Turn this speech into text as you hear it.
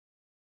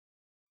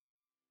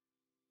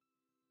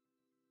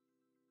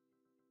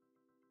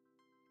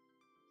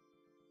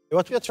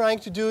What we are trying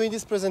to do in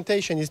this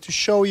presentation is to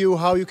show you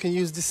how you can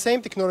use the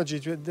same technology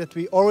that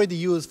we already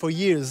use for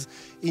years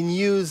in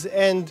news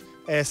and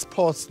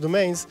sports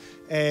domains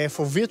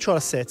for virtual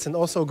sets and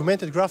also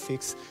augmented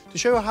graphics, to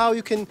show you how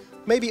you can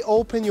maybe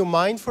open your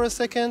mind for a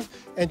second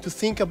and to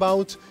think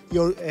about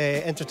your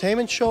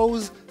entertainment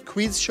shows,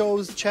 quiz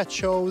shows, chat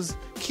shows,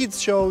 kids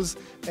shows,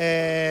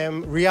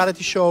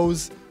 reality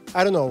shows.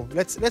 I don't know.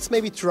 Let's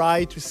maybe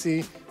try to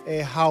see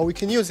how we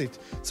can use it.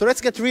 So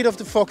let's get rid of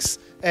the Fox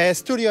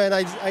studio, and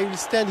I will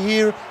stand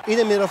here in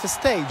the middle of a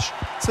stage.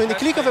 So in the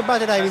click of a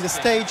button, I'm in the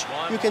stage.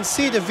 You can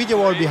see the video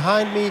wall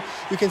behind me.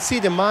 You can see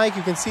the mic.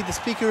 You can see the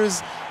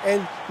speakers.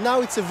 And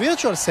now it's a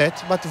virtual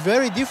set, but a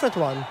very different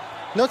one.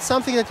 Not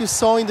something that you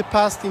saw in the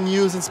past in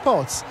news and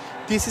sports.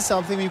 This is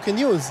something you can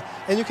use.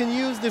 And you can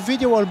use the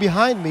video wall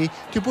behind me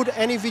to put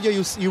any video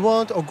you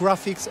want, or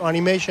graphics or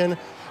animation.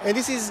 And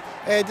this is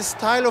the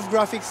style of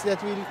graphics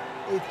that will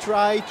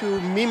try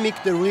to mimic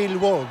the real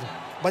world.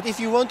 But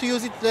if you want to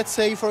use it, let's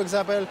say, for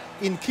example,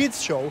 in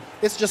kids show,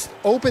 let's just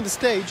open the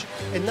stage,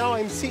 and now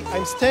I'm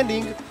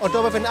standing on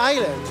top of an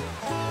island.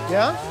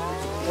 Yeah?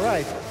 All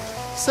right.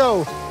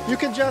 So you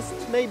can just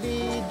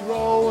maybe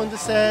draw on the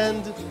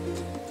sand.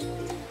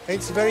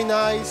 It's very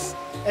nice.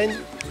 And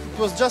it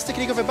was just a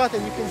click of a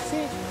button. You can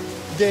see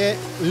the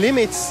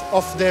limits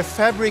of the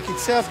fabric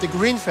itself, the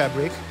green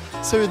fabric.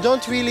 So you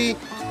don't really,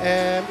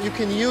 you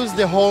can use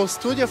the whole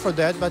studio for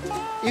that, but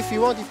if you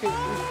want, if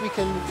we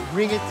can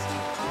bring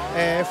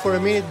it for a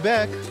minute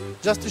back,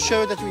 just to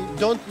show that we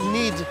don't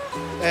need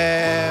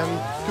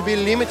to be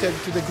limited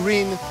to the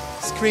green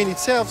screen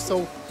itself.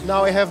 So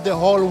now I have the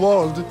whole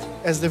world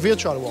as the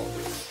virtual world.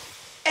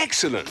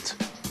 Excellent.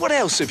 What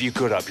else have you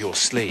got up your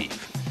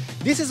sleeve?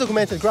 This is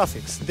augmented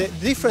graphics. The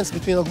difference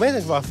between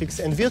augmented graphics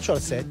and virtual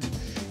set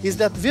is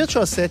that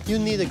virtual set, you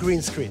need a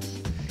green screen.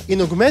 In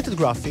augmented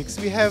graphics,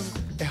 we have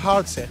a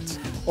hard set,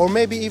 or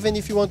maybe even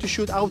if you want to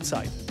shoot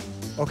outside.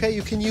 Okay,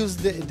 you can use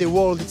the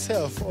world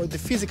itself, or the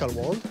physical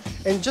world,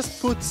 and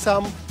just put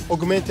some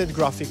augmented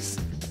graphics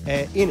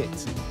in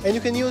it. And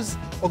you can use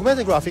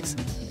augmented graphics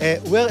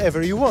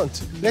wherever you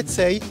want. Let's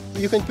say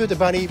you can put a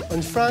bunny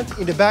in front,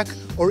 in the back,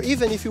 or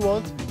even if you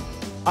want,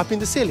 up in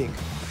the ceiling,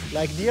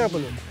 like the air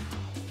balloon.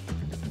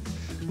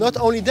 Not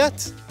only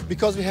that,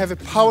 because we have a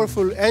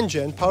powerful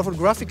engine, powerful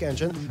graphic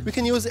engine, we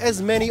can use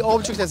as many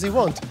objects as we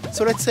want.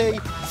 So let's say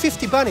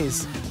 50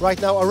 bunnies right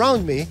now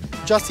around me,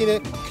 just in a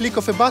click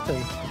of a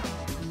button.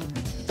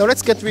 Now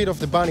let's get rid of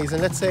the bunnies,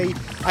 and let's say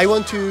I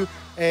want to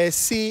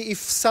see if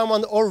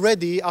someone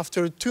already,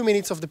 after 2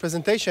 minutes of the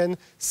presentation,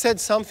 said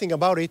something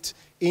about it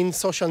in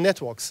social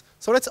networks.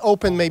 So let's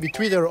open maybe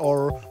Twitter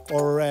or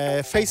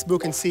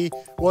Facebook and see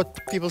what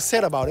people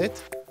said about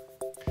it.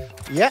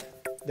 Yeah,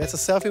 that's a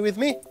selfie with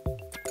me.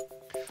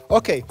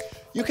 Okay,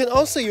 you can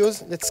also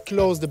use, let's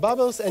close the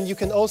bubbles, and you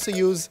can also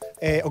use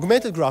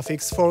augmented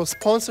graphics for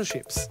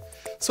sponsorships.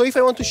 So if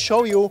I want to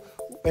show you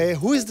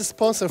who is the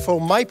sponsor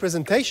for my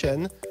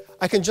presentation,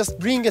 I can just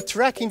bring a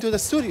track into the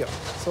studio.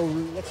 So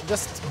let's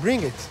just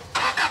bring it.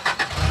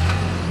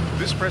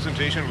 This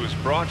presentation was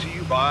brought to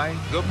you by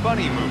the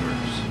Bunny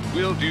Movers.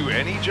 We'll do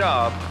any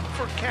job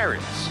for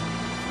carrots.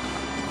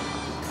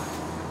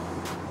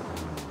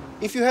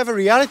 If you have a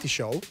reality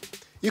show,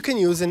 you can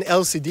use an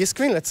LCD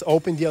screen. Let's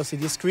open the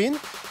LCD screen,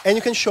 and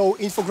you can show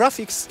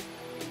infographics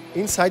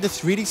inside the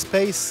 3D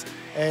space,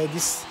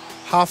 this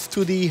half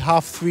 2D,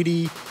 half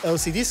 3D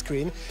LCD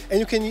screen, and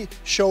you can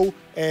show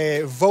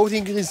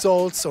voting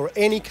results or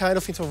any kind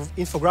of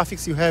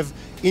infographics you have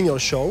in your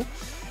show.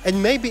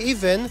 And maybe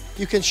even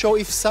you can show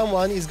if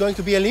someone is going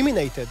to be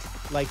eliminated,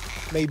 like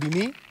maybe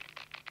me,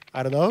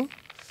 I don't know.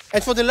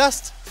 And for the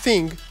last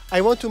thing, I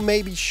want to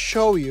maybe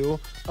show you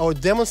or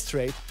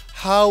demonstrate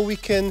how we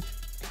can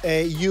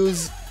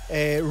use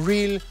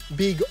real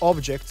big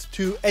objects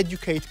to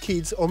educate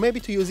kids, or maybe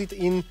to use it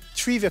in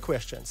trivia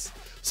questions.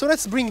 So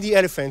let's bring the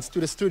elephants to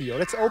the studio.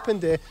 Let's open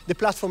the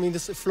platform in the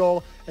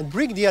floor and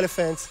bring the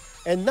elephants.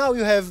 And now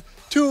you have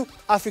 2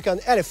 African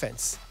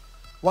elephants.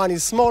 One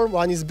is small,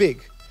 one is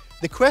big.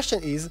 The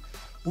question is,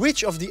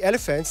 which of the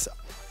elephants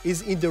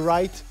is in the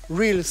right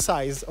real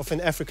size of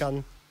an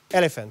African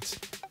elephant?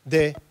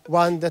 The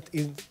one that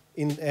is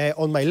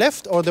on my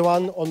left, or the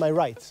one on my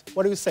right?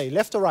 What do you say,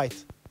 left or right?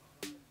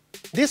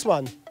 This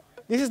one.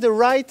 This is the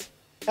right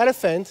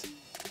elephant.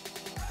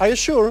 Are you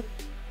sure?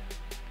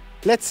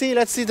 Let's see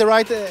the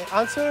right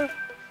answer.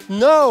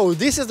 No,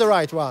 this is the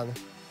right one.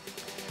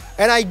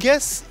 And I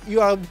guess you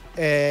are,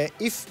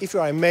 if you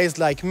are amazed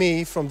like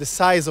me from the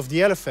size of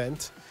the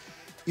elephant,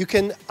 you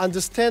can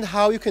understand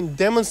how you can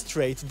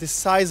demonstrate the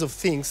size of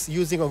things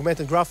using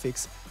augmented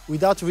graphics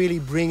without really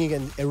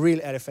bringing a real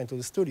elephant to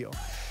the studio.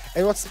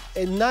 And what's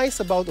nice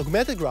about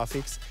augmented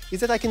graphics is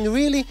that I can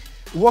really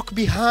walk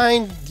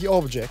behind the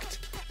object,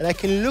 and I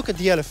can look at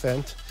the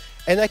elephant,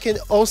 and I can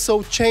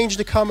also change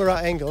the camera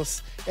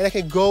angles, and I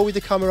can go with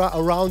the camera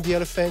around the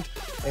elephant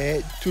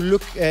to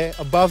look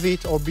above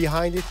it or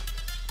behind it,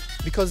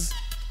 because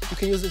you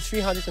can use it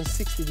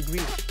 360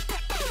 degrees.